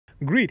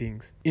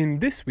Greetings! In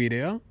this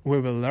video,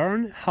 we will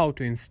learn how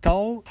to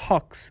install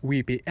Hoxx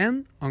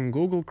VPN on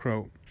Google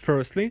Chrome.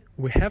 Firstly,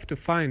 we have to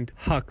find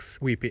Hoxx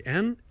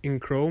VPN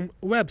in Chrome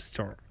Web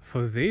Store.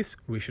 For this,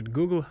 we should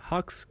Google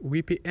Hoxx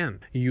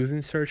VPN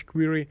using search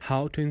query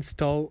how to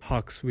install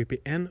Hoxx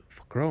VPN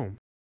for Chrome.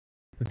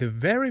 The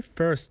very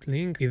first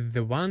link is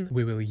the one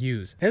we will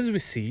use. As we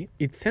see,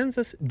 it sends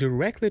us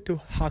directly to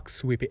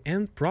Hoxx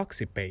VPN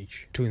proxy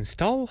page. To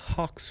install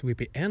Hoxx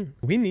VPN,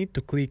 we need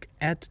to click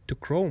Add to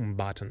Chrome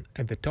button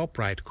at the top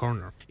right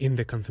corner. In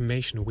the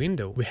confirmation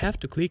window, we have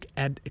to click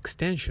Add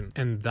extension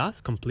and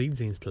thus complete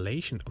the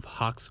installation of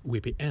Hoxx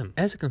VPN.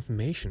 As a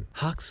confirmation,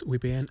 Hoxx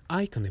VPN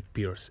icon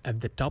appears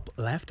at the top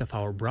left of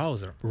our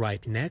browser,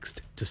 right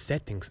next to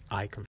Settings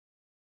icon.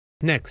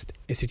 Next,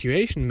 a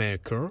situation may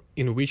occur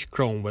in which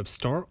Chrome Web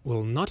Store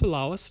will not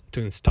allow us to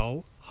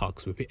install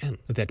Hoxx VPN.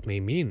 That may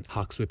mean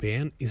Hoxx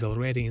VPN is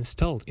already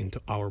installed into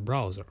our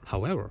browser.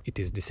 However, it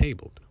is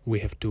disabled.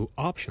 We have two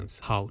options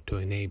how to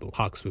enable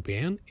Hoxx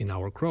VPN in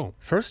our Chrome.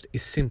 First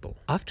is simple.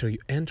 After you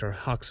enter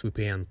Hoxx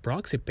VPN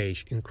proxy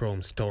page in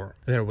Chrome Store,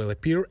 there will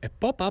appear a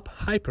pop-up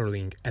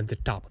hyperlink at the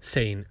top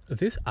saying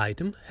this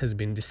item has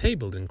been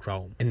disabled in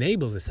Chrome.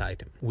 Enable this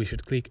item. We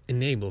should click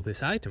Enable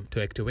this item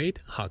to activate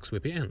Hoxx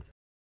VPN.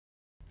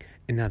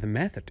 Another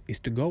method is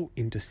to go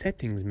into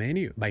Settings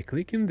menu by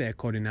clicking the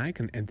according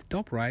icon at the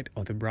top right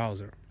of the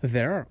browser.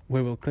 There,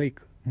 we will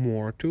click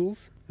More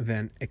Tools,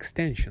 then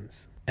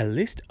Extensions. A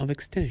list of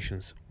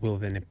extensions will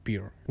then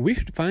appear. We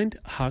should find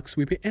Hoxx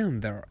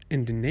VPN there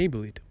and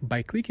enable it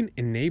by clicking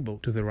Enable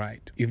to the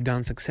right. If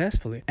done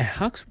successfully, a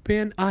Hoxx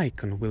VPN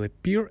icon will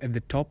appear at the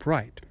top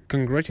right.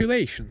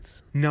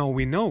 Congratulations! Now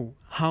we know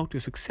how to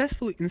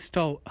successfully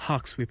install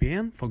Hoxx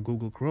VPN for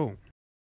Google Chrome.